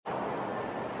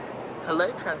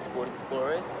Hello Transport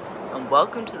Explorers, and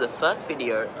welcome to the first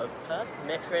video of Perth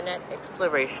Metronet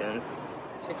explorations.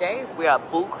 Today we are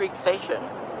at Bull Creek Station,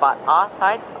 but our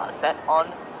sights are set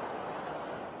on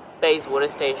Bayswater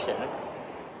Station.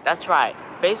 That's right,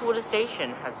 Bayswater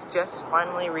Station has just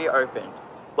finally reopened.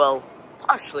 Well,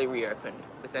 partially reopened,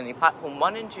 with only platform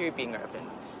 1 and 2 being open.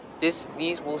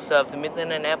 These will serve the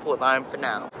Midland and Airport line for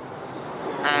now.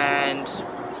 And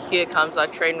here comes our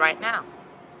train right now.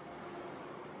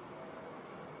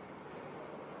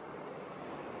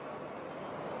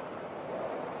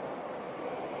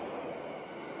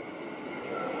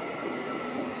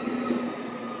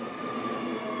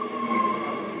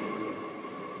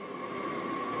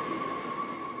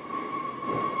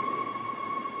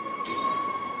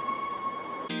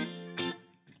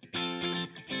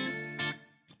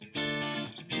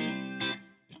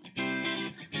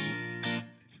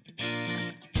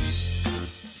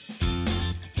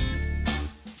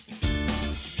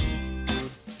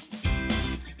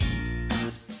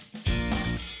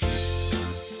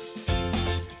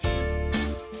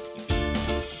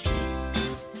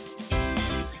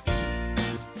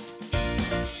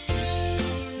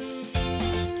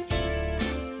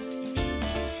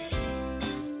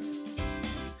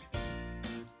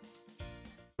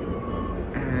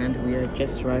 And we are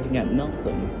just arriving at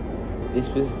Meltham. This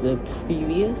was the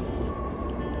previous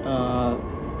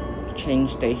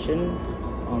change station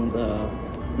on the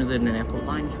Midland and Airport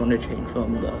line. If you want to change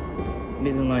from the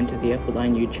Midland line to the Airport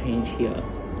line, you change here.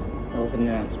 There was an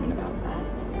announcement about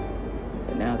that.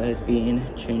 But now that is being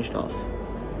changed off.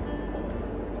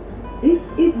 This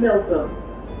is Meltham.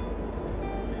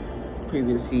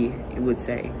 Previously, it would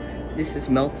say, "This is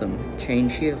Meltham,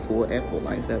 change here for airport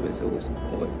line service," or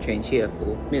change here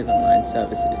for Midland line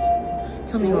services.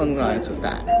 Something along the lines of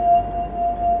that.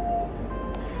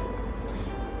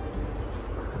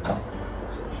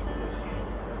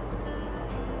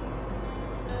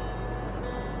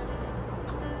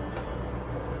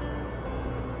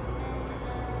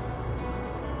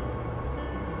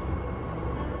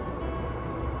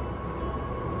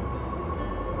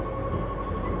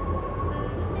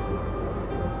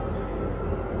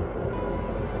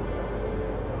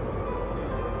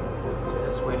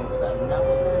 Waiting for that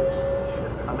announcement.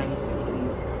 Should come any second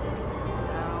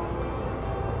now.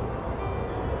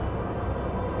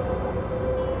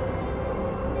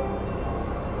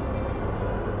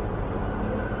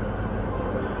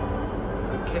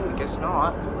 Okay, I guess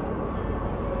not.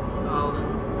 Well,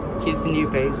 here's the new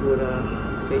Bayswater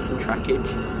station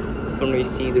trackage. When we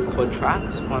see the quad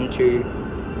tracks, 1, 2,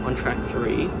 on track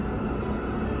 3.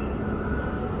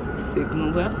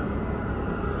 Signal there.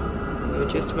 We're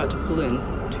just about to pull in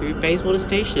to Bayswater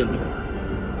Station.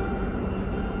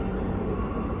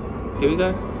 Here we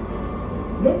go.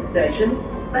 Next station,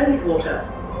 Bayswater.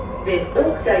 Then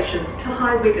all stations to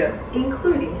High Wycombe,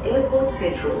 including Airport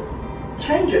Central.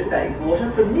 Change at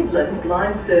Bayswater for Midland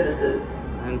line services.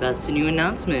 And that's the new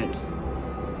announcement.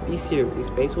 B-Series,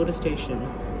 Bayswater Station.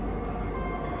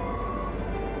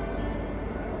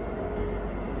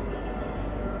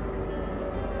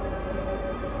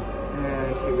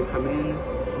 And here we come in.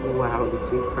 Wow, it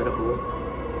looks incredible.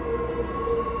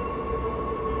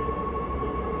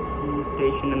 The new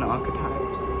station and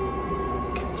archetypes.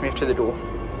 Okay, let's move to the door.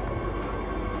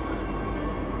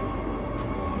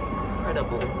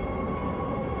 Incredible.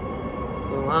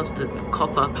 Love the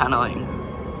copper paneling.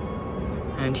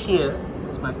 And here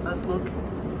is my first look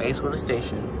at Bayswater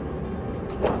Station.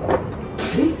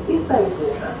 This is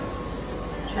Bayswater.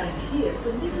 Change here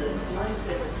for Midland line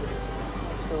services.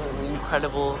 Absolutely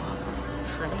incredible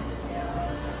train.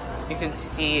 You can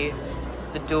see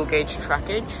the dual gauge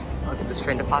trackage. I'll get this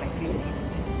train departing for you.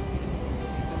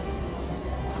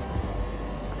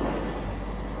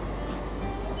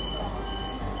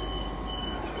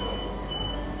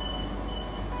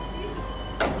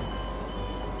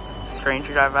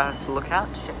 Stranger driver has to look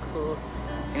out to check for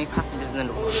any passengers in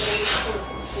the door.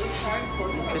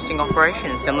 Interesting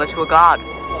operation, similar to a guard.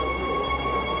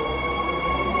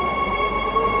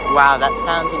 Wow, that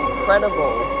sounds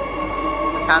incredible.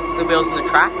 The sounds of the wheels and the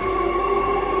tracks.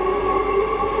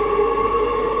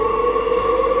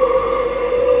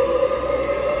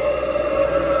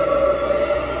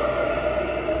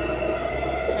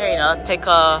 Okay, now let's take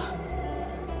a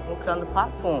walk down the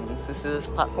platforms. This is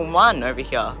platform 1 over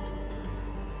here.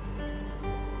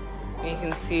 You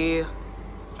can see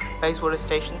Bayswater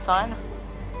Station sign.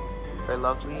 Very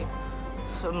lovely.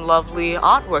 Some lovely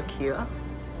artwork here.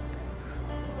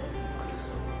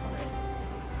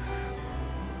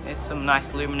 There's some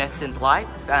nice luminescent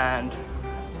lights and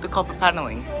the copper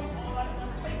paneling.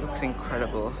 Looks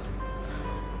incredible.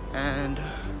 And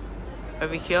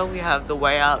Over here we have the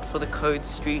way out for the Code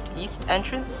Street East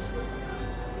entrance.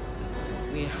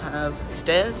 We have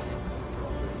stairs.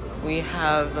 We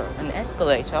have an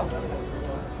escalator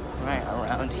right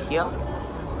around here.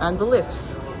 And the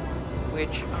lifts,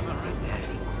 which are right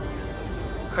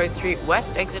there. Code Street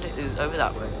West exit is over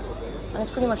that way. And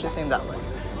it's pretty much the same that way.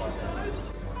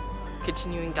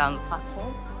 Continuing down the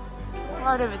platform.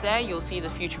 Right over there you'll see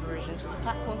the future provisions for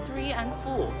platform 3 and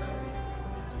 4.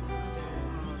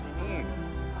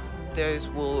 Those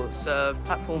will serve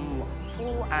platform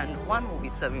 4 and 1 will be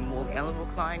serving more the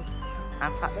Ellenbrook line,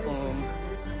 and platform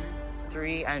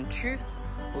 3 and 2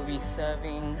 will be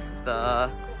serving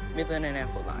the Midland and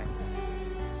Airport lines.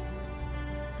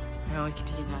 Now we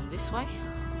continue down this way.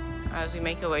 As we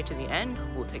make our way to the end,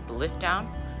 we'll take the lift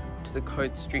down to the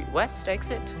Code Street West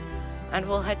exit, and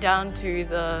we'll head down to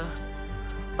the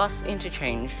bus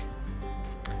interchange.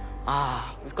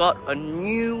 We've got a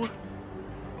new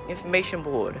information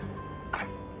board.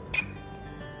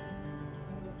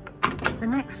 The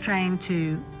next train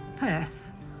to Perth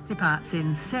departs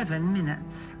in 7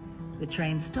 minutes. The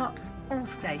train stops all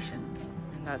stations.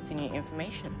 And that's the new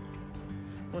information.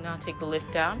 We'll now take the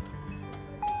lift down.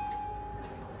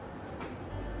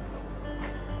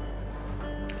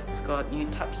 It's got new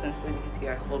touch sensor. You can see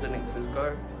I hold it and it says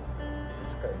go.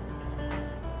 Let's go.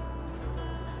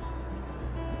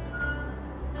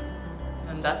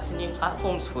 And that's the new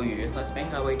platforms for you. Let's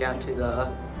make our way down to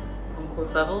the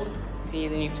concourse level, see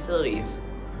the new facilities.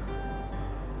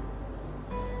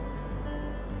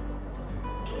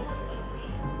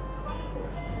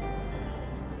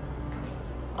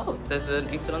 Oh, there's an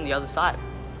exit on the other side.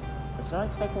 I was not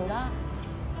expecting that.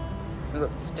 We've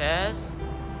got the stairs.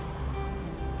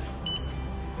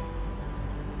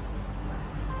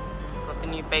 Got the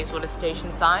new Bayswater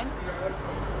station sign.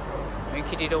 We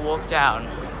could either walk down.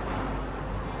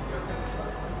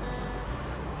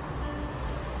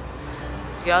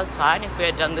 To the other side, if we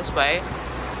had done this way,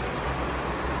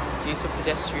 it's used for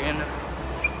pedestrian.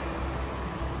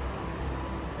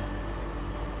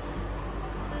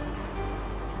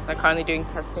 They're currently doing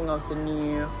testing of the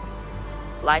new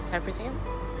lights, I presume.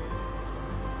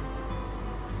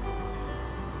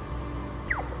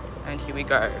 And here we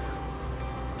go.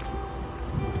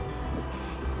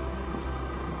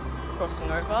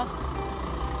 Crossing over.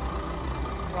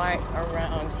 Right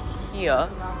around here.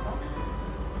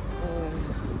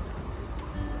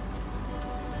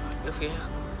 If we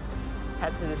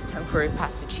head through this temporary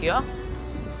passage here,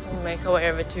 we'll make our way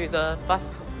over to the bus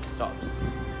stops.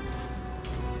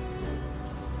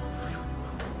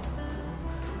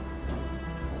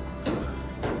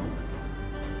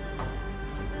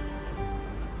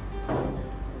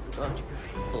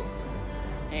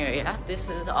 Anyway, yeah, this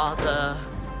is all the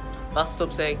bus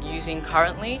stops they're using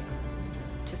currently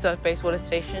to serve Bayswater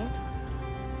station.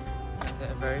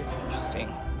 They're very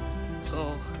interesting.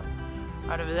 So,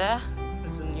 right over there,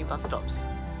 there's the new bus stops.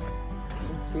 You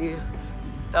can see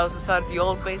that was the side of the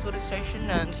old Bayswater station,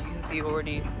 and you can see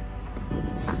already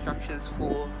new structures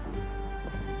for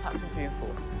platform 3 and 4.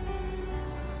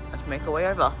 Let's make our way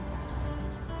over.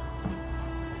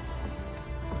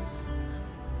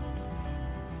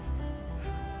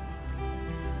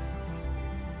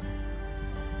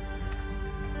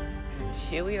 And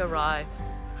here we arrive.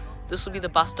 This will be the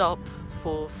bus stop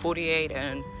for 48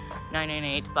 and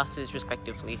 998 buses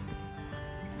respectively.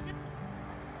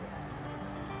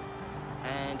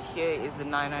 And here is the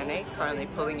 998 currently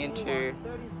pulling into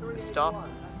the stop.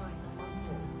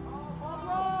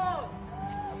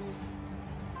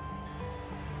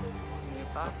 New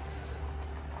bus.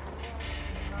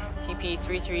 TP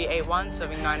 3381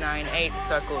 serving 998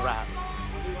 circle route.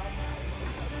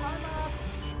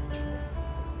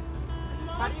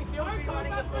 How do you feel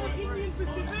regarding the first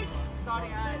group?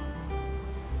 Starting out.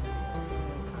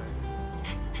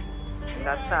 And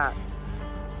that's that.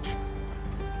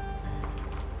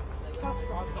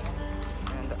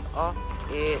 And off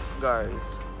it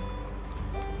goes.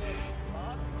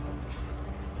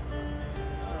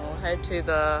 We'll head to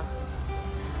the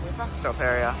bus stop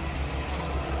area.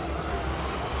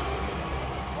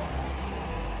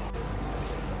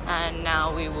 And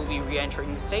now we will be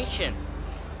re-entering the station.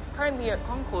 Currently at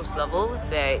concourse level,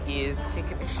 there is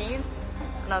ticket machine,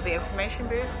 another information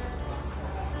booth,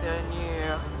 the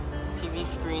new TV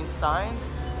screen signs,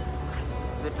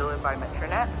 they're delivered by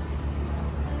Metronet.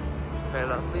 Very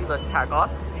lovely, let's tag on.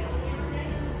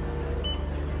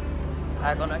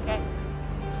 Tag on, okay.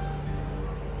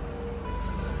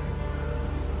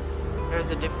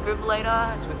 There's a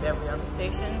defibrillator, as with every other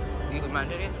station, legally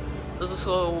mandated. There's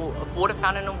also a water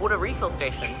fountain and water refill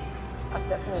station. That's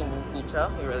definitely a new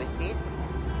feature we really see.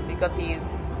 We've got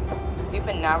these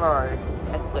super narrow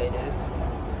escalators.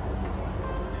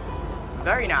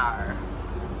 Very narrow.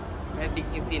 I don't think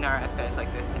you can see narrow escalators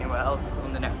like this anywhere else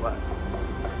on the network.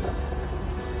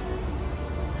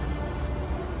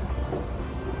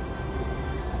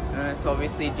 And it's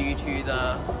obviously due to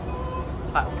the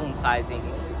platform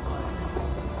sizings.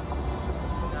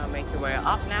 Now make your way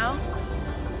up now.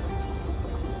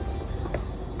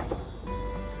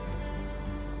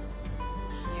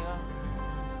 Here,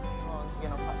 once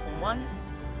again on platform 1.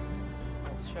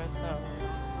 Let's show some.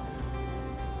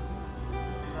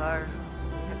 So,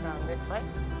 head around this way.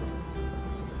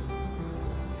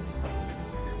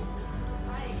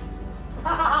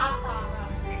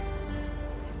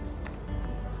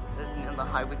 There's another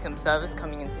High Wycombe service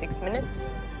coming in 6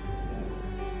 minutes.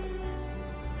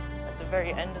 At the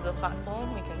very end of the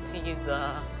platform, we can see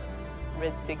the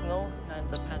red signal and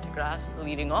the pantographs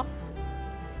leading off.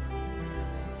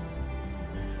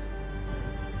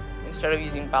 Instead of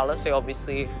using ballast, they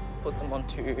obviously put them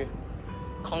onto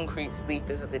concrete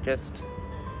sleepers that they just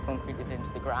concreted into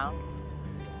the ground.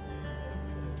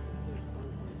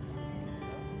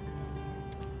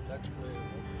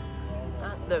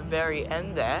 At the very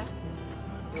end there,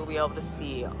 you'll be able to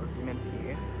see, I'll zoom in for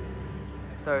you,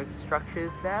 those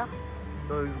structures there.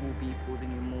 Those will be for the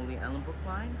new Ellenbrook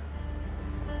line.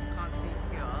 You can't see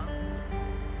here,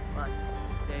 but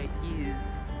there is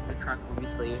the track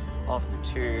obviously off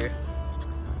to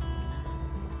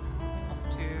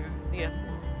the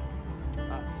airport.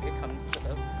 Here comes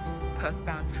the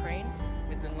Perth-bound train,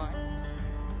 Midland line.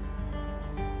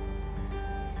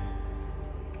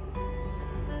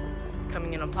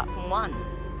 Coming in on platform 1.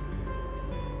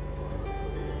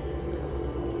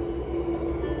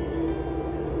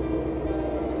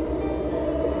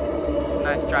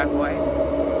 Nice driveway.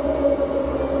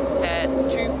 Set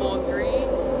 243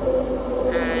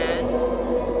 and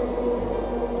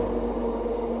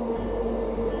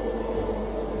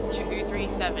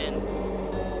 237.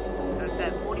 And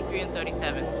set 43 and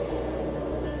 37.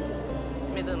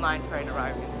 Midland line train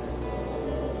arriving.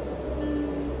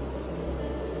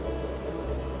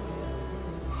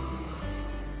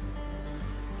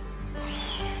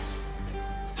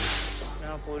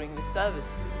 Now boarding the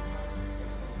service.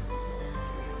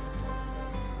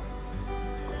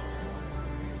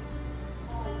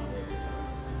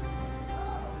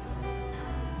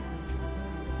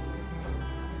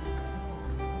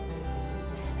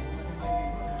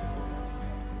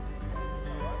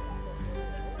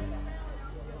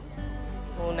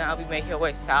 We'll now be making our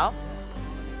way south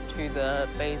to the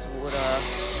Bayswater,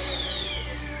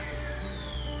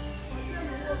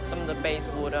 some of the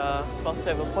Bayswater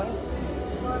crossover points.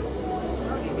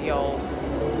 See the old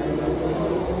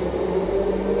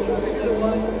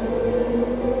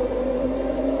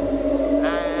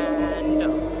and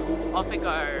off it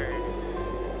goes.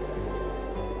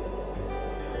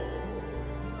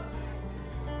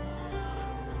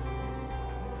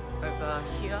 Over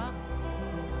here,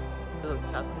 it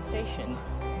looks out the station.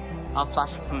 I'll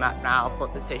flash up the map now of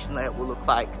what the station layout will look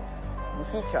like in the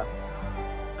future.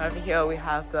 Over here we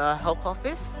have the help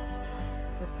office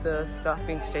with the staff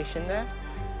being stationed there.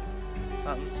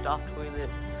 Some staff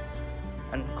toilets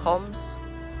and comms.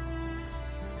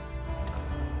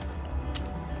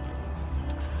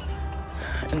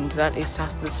 And that is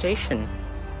south of the station.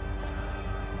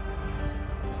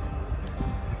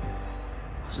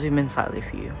 I'll zoom in slightly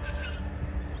for you.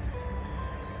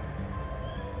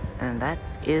 And that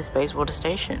is Bayswater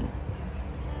Station.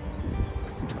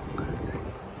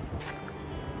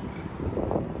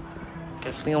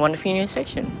 Definitely a wonderful new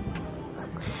station.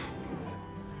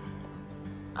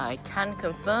 I can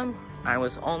confirm I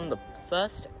was on the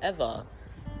first ever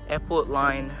airport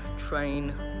line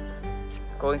train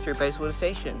going through Bayswater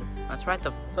Station. That's right,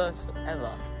 the first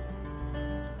ever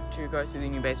to go through the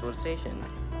new Bayswater Station.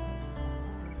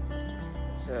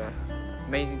 It's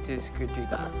amazing to do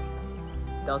that.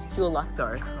 That was pure luck though,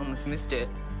 I almost missed it.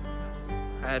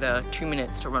 I had 2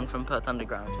 minutes to run from Perth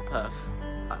Underground to Perth,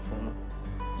 platform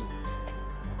 8.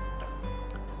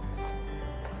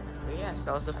 But yes,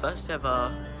 that was the first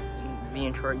ever, in the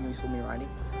intro you saw me riding,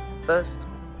 first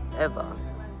ever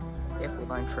airport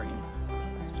line train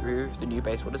through the new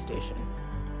Bayswater Station.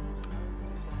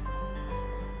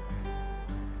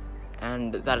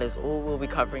 And that is all we'll be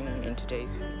covering in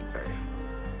today's video.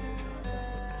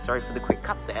 Sorry for the quick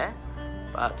cut there.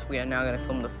 But we are now going to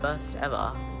film the first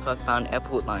ever Perth-bound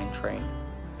airport line train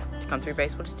to come through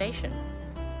Bayswater Station.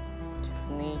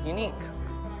 Definitely unique.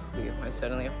 Most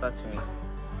certainly a first for me.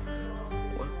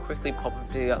 We'll quickly pop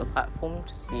up to the other platform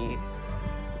to see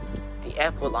the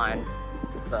airport line,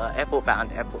 the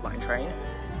airport-bound airport line train.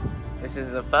 This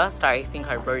is the first. I think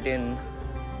I rode in.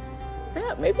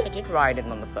 Yeah, maybe I did ride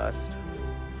in on the first.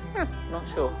 Not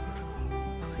sure.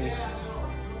 Let's see.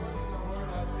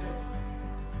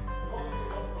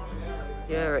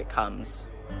 Here it comes.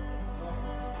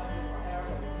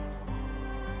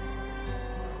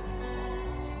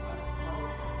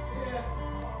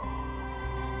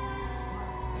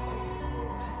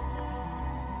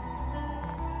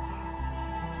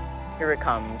 Here it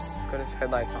comes. It's got its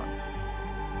headlights on.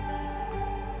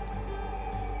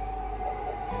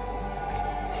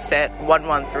 Set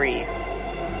 113.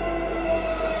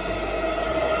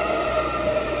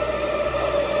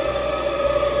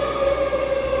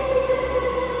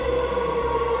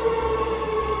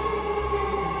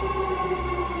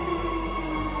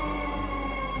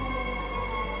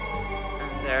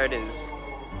 And there it is.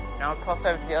 Now cross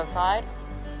over to the other side.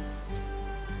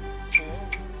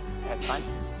 That's fine.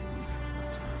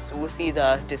 So we'll see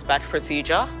the dispatch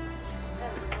procedure.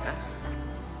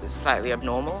 It's slightly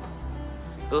abnormal.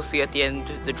 We'll see at the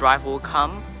end the driver will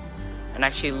come and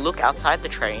actually look outside the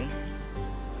train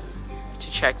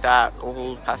to check that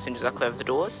all passengers are clear of the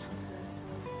doors.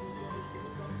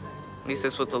 At least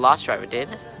that's what the last driver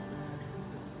did.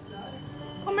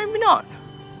 Or maybe not.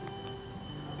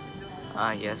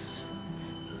 Ah yes,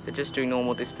 they're just doing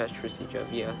normal dispatch procedure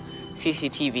via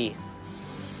CCTV.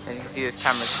 And you can see there's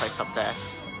cameras placed up there.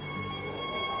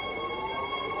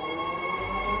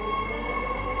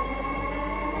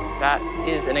 That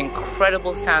is an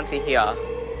incredible sound to hear.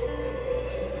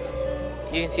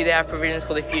 You can see they have provisions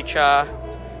for the future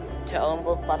to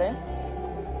Ellenbrook button.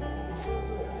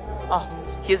 Oh,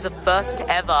 here's the first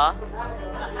ever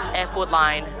airport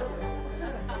line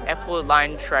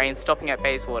train stopping at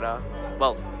Bayswater.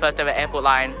 Well, first ever airport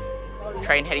line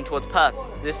train heading towards Perth.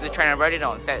 This is the train I rode it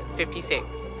on, set 56.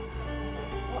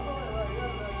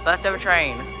 First ever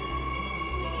train.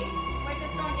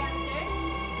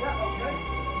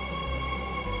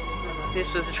 This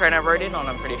was the train I rode in on,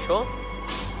 I'm pretty sure.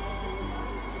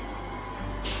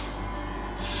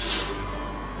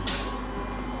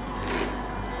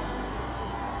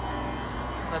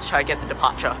 Let's try to get the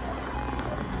departure.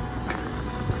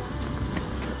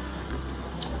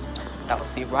 That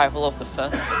was the arrival of the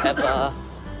first ever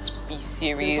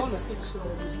B-Series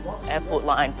airport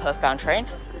line Perth-bound train.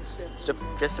 It's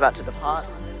just about to depart.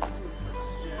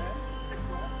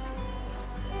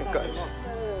 Here it goes.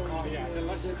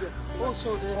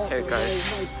 Here it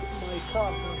goes.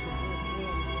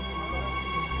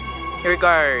 Here it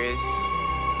goes.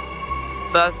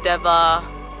 First ever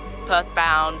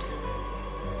Perth-bound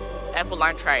airport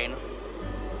line train.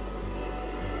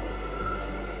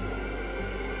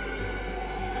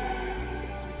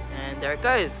 And there it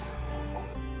goes.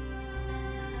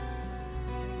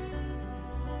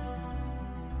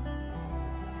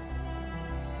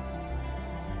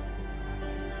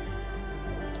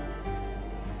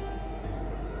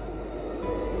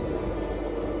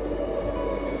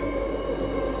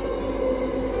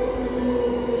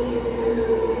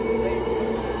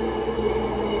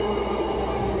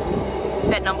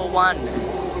 Set number 1.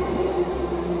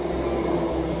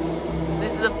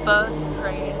 This is the first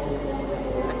train,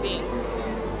 I think,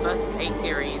 first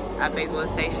A-Series at Bayswater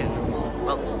Station.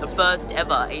 Well, the first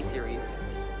ever A-Series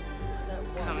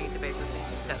coming to Bayswater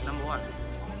Station, set number 1.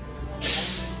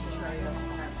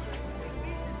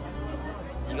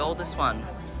 The oldest one,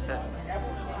 set.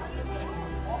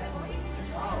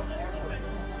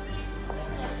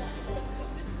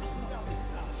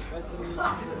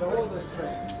 The oldest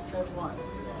train, set 1.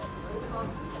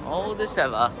 Oldest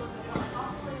ever.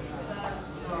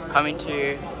 Coming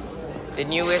to the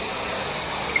newest,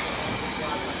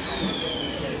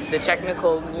 the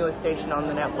technical newest station on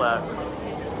the network,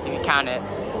 if you count it.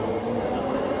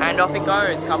 And off it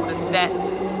goes, coupled to set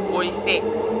 46.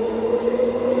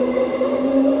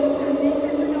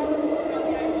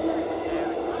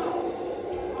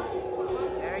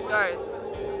 There it goes.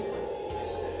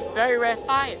 Very rare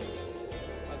sight.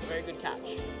 That's a very good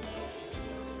catch.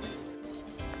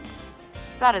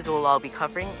 That is all I'll be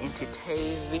covering in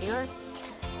today's video.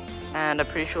 And I'm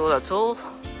pretty sure that's all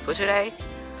for today.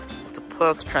 The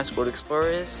Perth Transport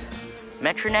Explorers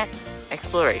Metronet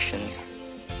Explorations.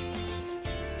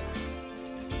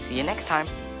 See you next time.